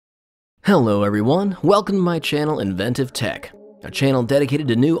Hello everyone, welcome to my channel Inventive Tech, a channel dedicated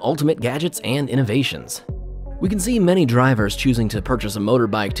to new ultimate gadgets and innovations. We can see many drivers choosing to purchase a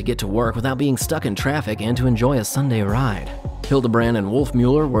motorbike to get to work without being stuck in traffic and to enjoy a Sunday ride. Hildebrand and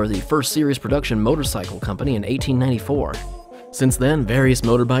Wolfmueller were the first series production motorcycle company in 1894. Since then, various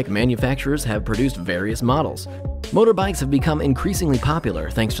motorbike manufacturers have produced various models. Motorbikes have become increasingly popular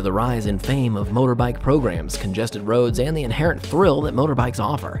thanks to the rise in fame of motorbike programs, congested roads, and the inherent thrill that motorbikes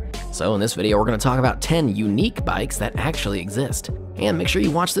offer. So in this video, we're going to talk about 10 unique bikes that actually exist. And make sure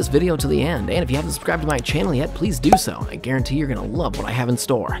you watch this video to the end, and if you haven't subscribed to my channel yet, please do so. I guarantee you're going to love what I have in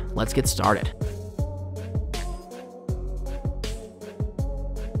store. Let's get started.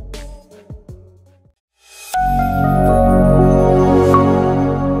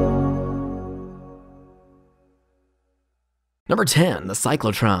 Number 10, the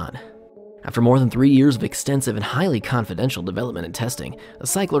Cyclotron. After more than 3 years of extensive and highly confidential development and testing, the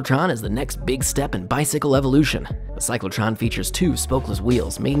Cyclotron is the next big step in bicycle evolution. The Cyclotron features 2 spokeless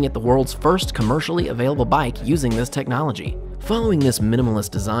wheels, making it the world's first commercially available bike using this technology. Following this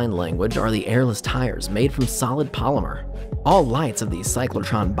minimalist design language are the airless tires made from solid polymer. All lights of the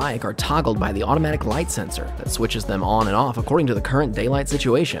Cyclotron bike are toggled by the automatic light sensor that switches them on and off according to the current daylight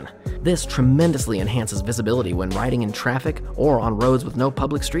situation. This tremendously enhances visibility when riding in traffic or on roads with no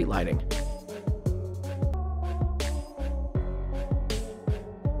public street lighting.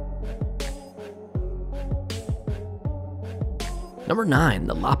 Number 9,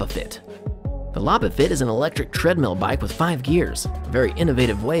 the Lopifit. The Lopifit is an electric treadmill bike with 5 gears, a very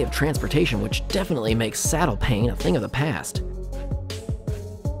innovative way of transportation which definitely makes saddle pain a thing of the past.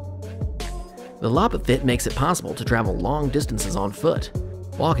 The Lopifit makes it possible to travel long distances on foot.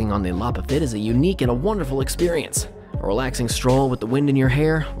 Walking on the Lopifit is a unique and a wonderful experience. A relaxing stroll with the wind in your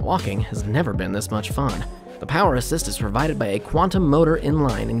hair, walking has never been this much fun. The power assist is provided by a quantum motor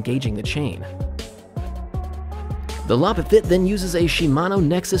inline engaging the chain. The Lopifit then uses a Shimano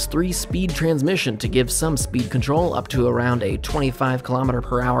Nexus 3 speed transmission to give some speed control up to around a 25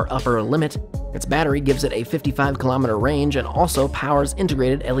 km/h upper limit. Its battery gives it a 55 km range and also powers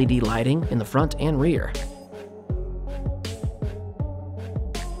integrated LED lighting in the front and rear.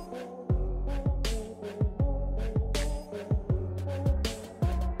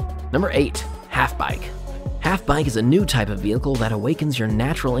 Number 8, Halfbike. Halfbike is a new type of vehicle that awakens your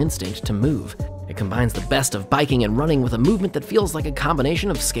natural instinct to move. It combines the best of biking and running with a movement that feels like a combination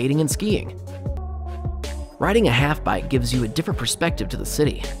of skating and skiing. Riding a half-bike gives you a different perspective to the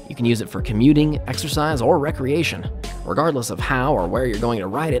city. You can use it for commuting, exercise, or recreation. Regardless of how or where you're going to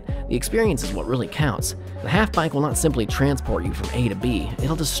ride it, the experience is what really counts. The half-bike will not simply transport you from A to B,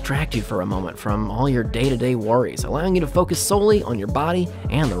 it'll distract you for a moment from all your day-to-day worries, allowing you to focus solely on your body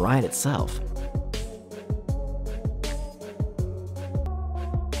and the ride itself.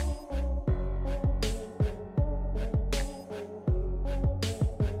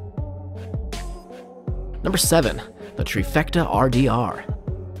 Number 7, the Trefecta RDR.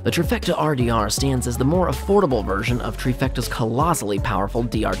 The Trefecta RDR stands as the more affordable version of Trefecta's colossally powerful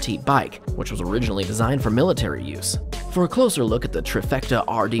DRT bike, which was originally designed for military use. For a closer look at the Trefecta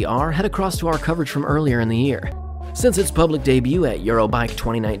RDR, head across to our coverage from earlier in the year. Since its public debut at Eurobike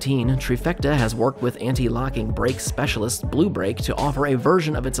 2019, Trefecta has worked with anti-locking brake specialist Blue Brake to offer a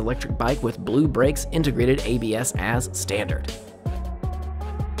version of its electric bike with Blue Brake's integrated ABS as standard.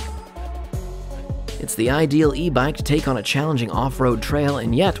 It's the ideal e-bike to take on a challenging off-road trail,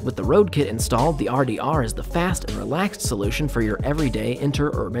 and yet, with the road kit installed, the RDR is the fast and relaxed solution for your everyday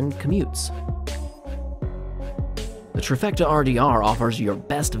interurban commutes. The Trefecta RDR offers your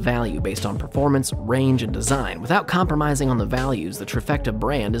best value based on performance, range, and design, without compromising on the values the Trefecta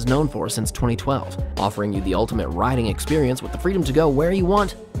brand is known for since 2012, offering you the ultimate riding experience with the freedom to go where you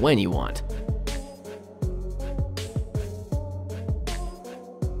want, when you want.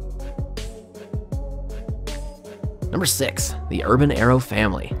 Number 6, the Urban Arrow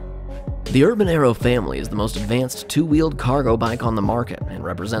family. The Urban Arrow family is the most advanced 2-wheeled cargo bike on the market and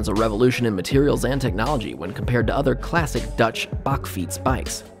represents a revolution in materials and technology when compared to other classic Dutch Bakfiets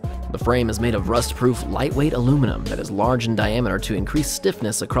bikes. The frame is made of rust-proof, lightweight aluminum that is large in diameter to increase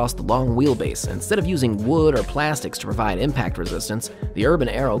stiffness across the long wheelbase. Instead of using wood or plastics to provide impact resistance, the Urban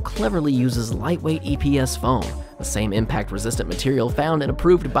Arrow cleverly uses lightweight EPS foam, the same impact-resistant material found in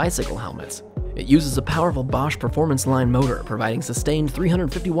approved bicycle helmets. It uses a powerful Bosch Performance Line motor, providing sustained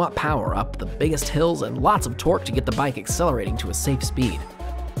 350-watt power up the biggest hills and lots of torque to get the bike accelerating to a safe speed.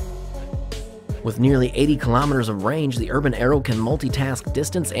 With nearly 80 kilometers of range, the Urban Arrow can multitask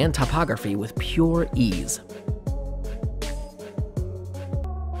distance and topography with pure ease.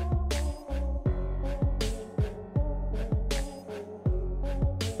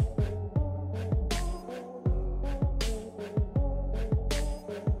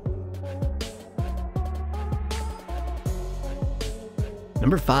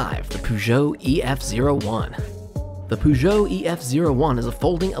 Number 5. The Peugeot EF01. The Peugeot EF01 is a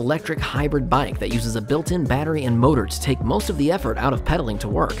folding electric hybrid bike that uses a built-in battery and motor to take most of the effort out of pedaling to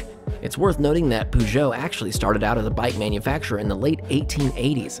work. It's worth noting that Peugeot actually started out as a bike manufacturer in the late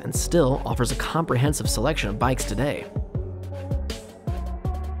 1880s and still offers a comprehensive selection of bikes today.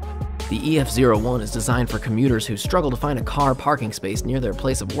 The EF01 is designed for commuters who struggle to find a car parking space near their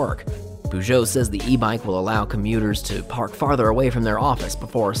place of work. Peugeot says the e-bike will allow commuters to park farther away from their office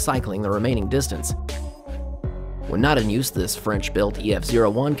before cycling the remaining distance. When not in use, this French-built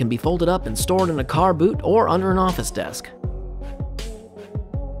EF01 can be folded up and stored in a car boot or under an office desk.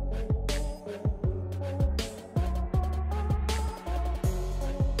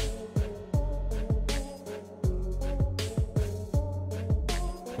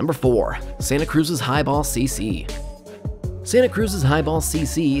 Number 4. Santa Cruz's Highball CC. Santa Cruz's Highball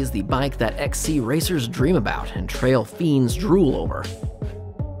CC is the bike that XC racers dream about and trail fiends drool over.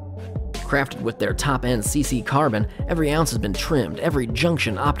 Crafted with their top-end CC carbon, every ounce has been trimmed, every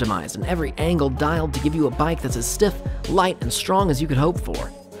junction optimized, and every angle dialed to give you a bike that's as stiff, light, and strong as you could hope for.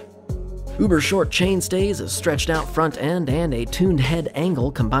 Uber-short chainstays, a stretched-out front end, and a tuned head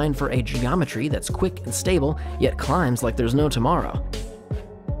angle combine for a geometry that's quick and stable, yet climbs like there's no tomorrow.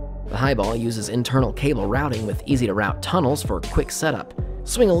 The Highball uses internal cable routing with easy-to-route tunnels for quick setup.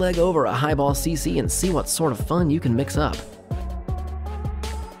 Swing a leg over a Highball CC and see what sort of fun you can mix up.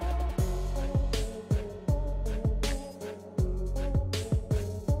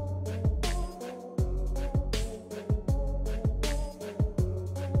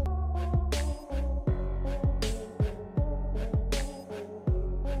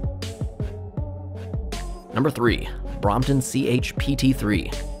 Number 3. Brompton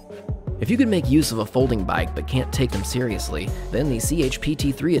CHPT3. If you could make use of a folding bike but can't take them seriously, then the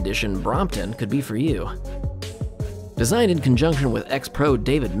CHPT3 edition Brompton could be for you. Designed in conjunction with ex-pro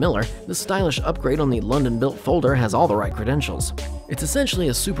David Miller, this stylish upgrade on the London-built folder has all the right credentials. It's essentially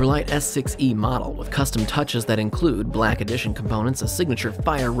a superlight S6E model with custom touches that include black edition components, a signature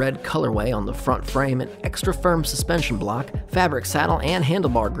fire red colorway on the front frame, an extra firm suspension block, fabric saddle and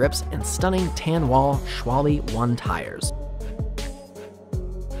handlebar grips, and stunning tan wall Schwalbe 1 tires.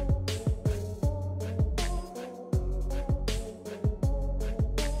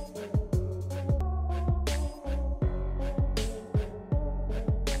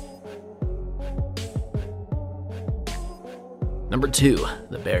 Number 2.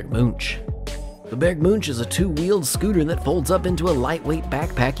 The Bergmonch. The Bergmonch is a two-wheeled scooter that folds up into a lightweight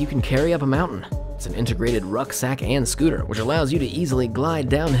backpack you can carry up a mountain. It's an integrated rucksack and scooter, which allows you to easily glide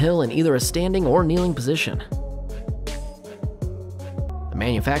downhill in either a standing or kneeling position. The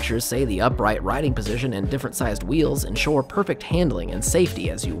manufacturers say the upright riding position and different sized wheels ensure perfect handling and safety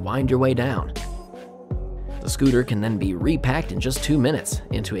as you wind your way down. The scooter can then be repacked in just 2 minutes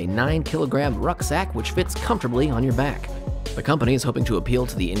into a 9-kilogram rucksack which fits comfortably on your back. The company is hoping to appeal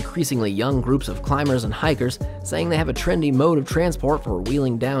to the increasingly young groups of climbers and hikers, saying they have a trendy mode of transport for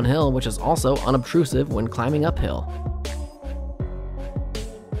wheeling downhill which is also unobtrusive when climbing uphill.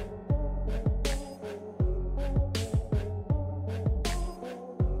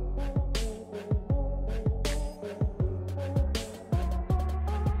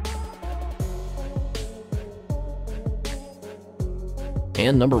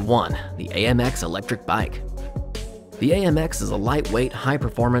 And number 1, the AMX Electric Bike. The AMX is a lightweight,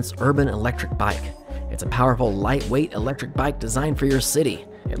 high-performance urban electric bike. It's a powerful, lightweight electric bike designed for your city.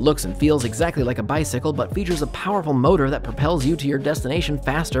 It looks and feels exactly like a bicycle, but features a powerful motor that propels you to your destination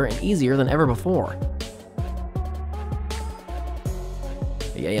faster and easier than ever before.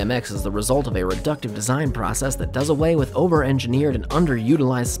 The AMX is the result of a reductive design process that does away with over-engineered and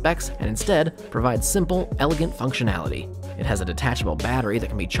underutilized specs and instead provides simple, elegant functionality. It has a detachable battery that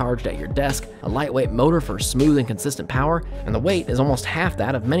can be charged at your desk, a lightweight motor for smooth and consistent power, and the weight is almost half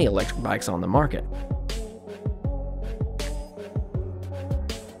that of many electric bikes on the market.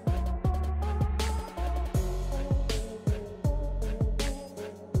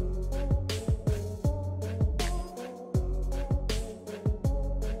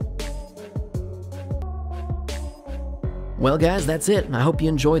 Well guys, that's it. I hope you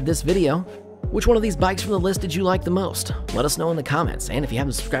enjoyed this video. Which one of these bikes from the list did you like the most? Let us know in the comments, and if you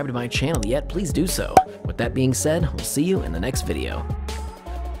haven't subscribed to my channel yet, please do so. With that being said, we'll see you in the next video.